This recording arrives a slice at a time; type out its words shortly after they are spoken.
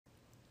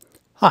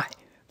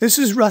This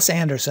is Russ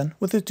Anderson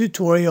with a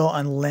tutorial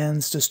on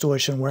lens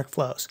distortion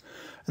workflows.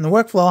 And the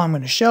workflow I'm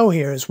going to show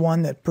here is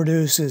one that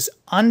produces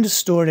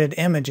undistorted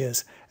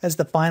images as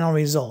the final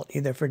result,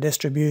 either for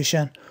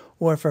distribution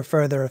or for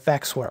further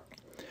effects work.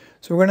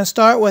 So we're going to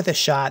start with a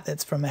shot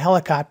that's from a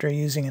helicopter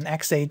using an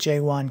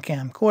XH-A1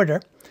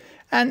 camcorder.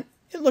 And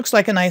it looks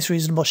like a nice,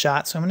 reasonable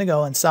shot, so I'm going to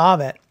go and solve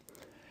it.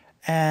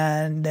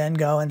 And then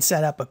go and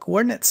set up a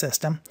coordinate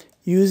system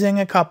using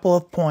a couple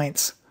of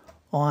points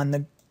on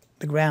the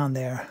ground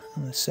there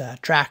on this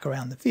track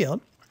around the field.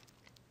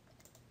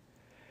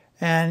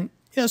 And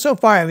so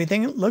far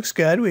everything looks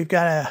good. We've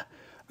got a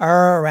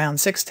error around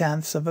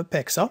 0.6 of a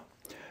pixel.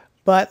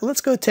 But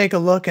let's go take a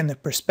look in the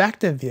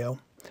perspective view.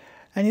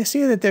 And you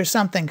see that there's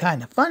something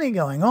kind of funny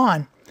going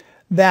on,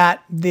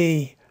 that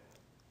the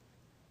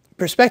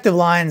perspective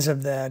lines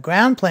of the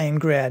ground plane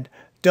grid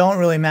don't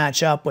really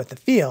match up with the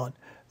field.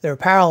 They're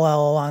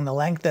parallel along the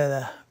length of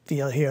the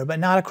field here, but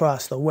not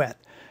across the width.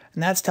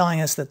 And that's telling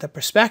us that the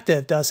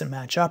perspective doesn't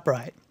match up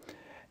right.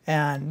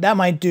 And that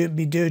might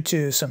be due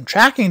to some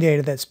tracking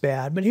data that's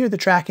bad, but here the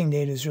tracking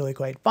data is really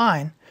quite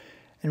fine.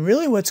 And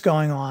really what's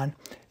going on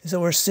is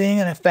that we're seeing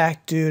an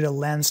effect due to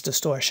lens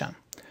distortion.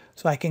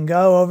 So I can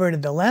go over to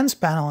the lens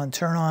panel and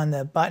turn on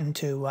the button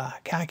to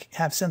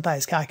have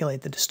Synthesize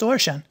calculate the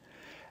distortion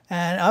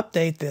and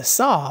update this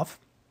solve.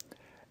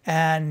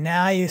 And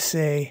now you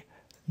see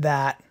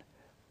that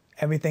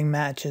everything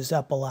matches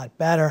up a lot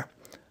better.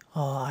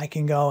 I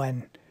can go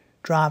and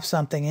drop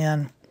something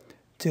in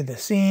to the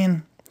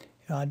scene.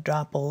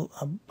 Drop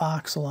a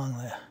box along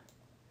the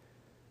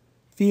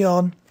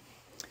field.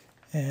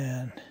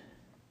 And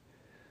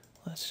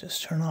let's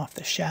just turn off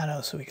the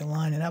shadow so we can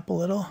line it up a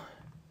little.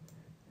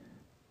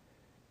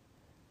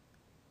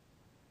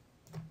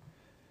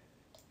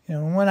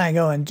 And when I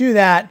go and do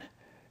that,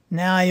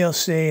 now you'll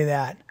see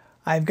that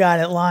I've got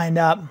it lined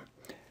up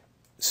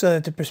so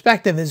that the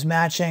perspective is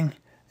matching,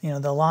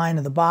 the line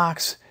of the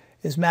box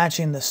is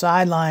matching the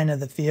sideline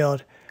of the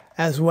field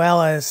as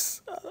well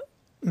as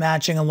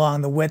matching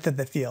along the width of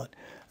the field.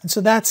 And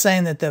so that's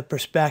saying that the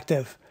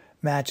perspective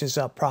matches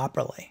up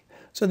properly.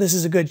 So this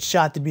is a good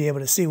shot to be able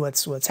to see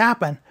what's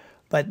happened,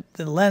 but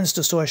the lens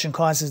distortion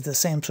causes the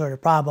same sort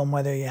of problem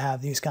whether you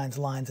have these kinds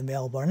of lines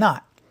available or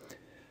not.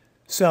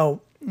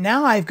 So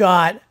now I've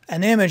got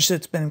an image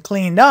that's been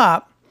cleaned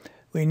up.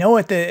 We know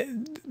what the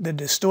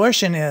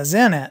distortion is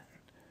in it,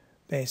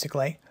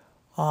 basically,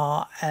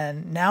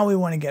 and now we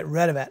want to get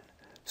rid of it.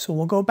 So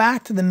we'll go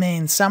back to the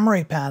main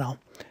summary panel,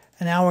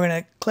 and now we're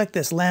going to click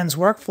this lens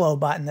workflow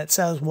button that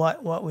says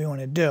what we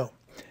want to do.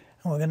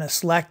 And we're going to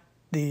select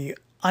the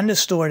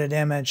undistorted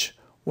image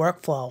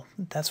workflow.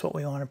 That's what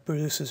we want to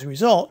produce as a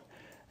result,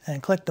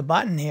 and click the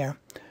button here.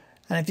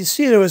 And if you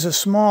see, there was a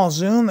small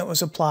zoom that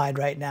was applied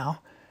right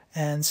now,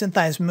 and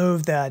Synthesize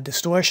moved the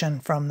distortion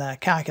from the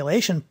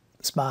calculation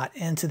spot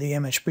into the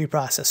image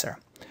preprocessor.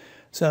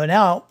 So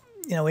now,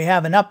 we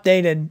have an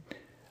updated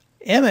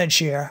image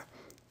here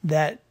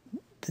that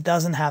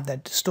doesn't have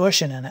that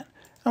distortion in it.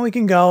 And we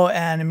can go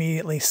and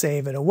immediately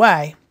save it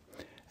away.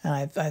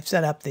 And I've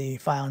set up the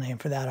file name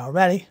for that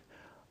already.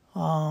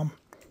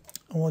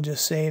 We'll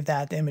just save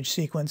that image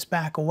sequence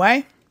back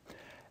away.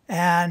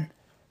 And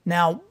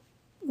now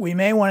we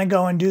may want to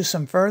go and do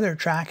some further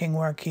tracking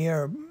work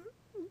here, or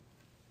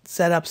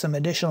set up some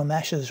additional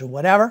meshes or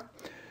whatever.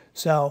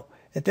 So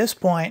at this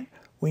point,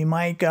 we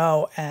might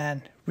go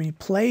and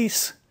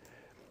replace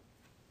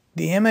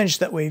the image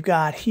that we've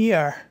got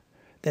here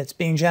that's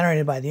being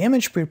generated by the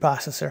image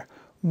preprocessor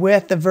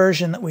with the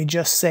version that we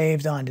just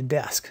saved onto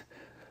disk.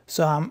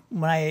 So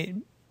when I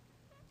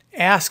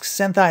ask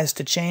Synthesize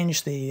to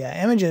change the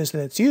images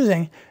that it's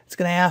using, it's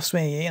going to ask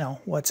me,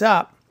 what's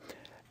up?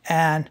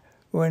 And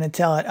we're going to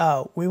tell it,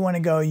 oh, we want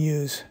to go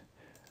use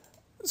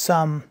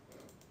some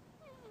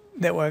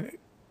that were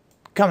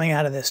coming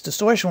out of this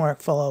distortion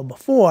workflow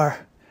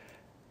before.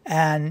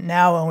 And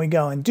now when we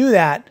go and do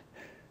that,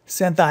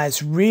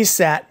 Synthesize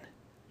reset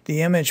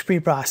the image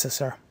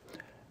preprocessor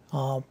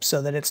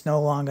so that it's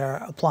no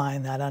longer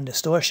applying that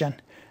undistortion.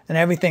 And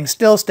everything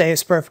still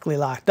stays perfectly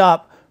locked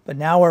up, but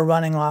now we're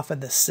running off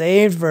of the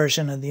saved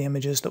version of the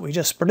images that we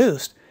just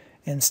produced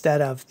instead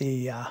of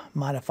the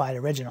modified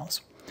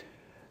originals.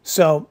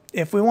 So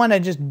if we want to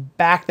just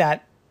back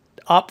that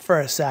up for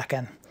a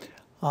second,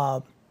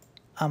 I'm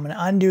going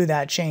to undo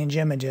that change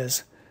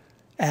images,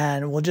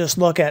 and we'll just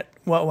look at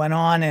what went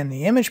on in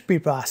the image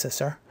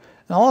preprocessor.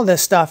 And all of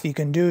this stuff you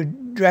can do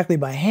directly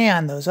by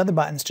hand. Those other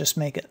buttons just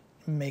make it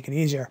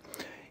easier.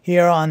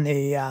 Here on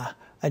the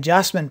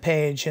adjustment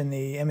page in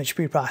the image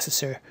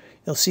preprocessor,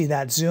 you'll see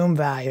that zoom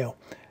value.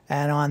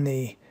 And on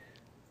the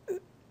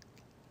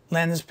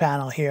lens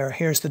panel here,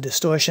 here's the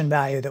distortion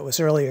value that was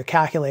earlier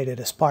calculated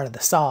as part of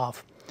the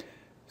solve.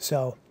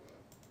 So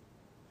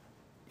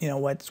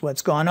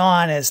what's going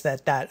on is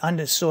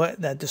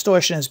that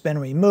distortion has been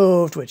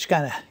removed, which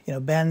kind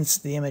of bends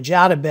the image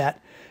out a bit,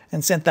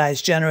 and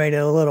Synthesize generated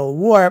a little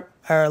warp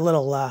or a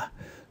little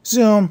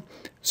zoom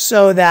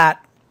so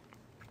that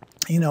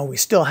we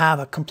still have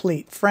a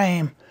complete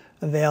frame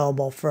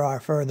available for our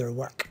further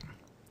work.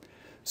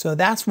 So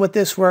that's what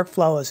this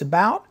workflow is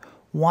about.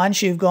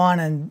 Once you've gone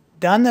and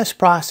done this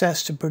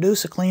process to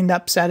produce a cleaned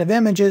up set of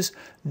images,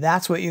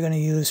 that's what you're going to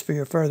use for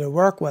your further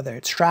work, whether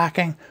it's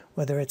tracking,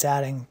 whether it's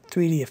adding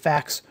 3D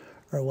effects,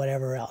 or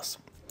whatever else.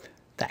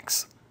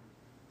 Thanks.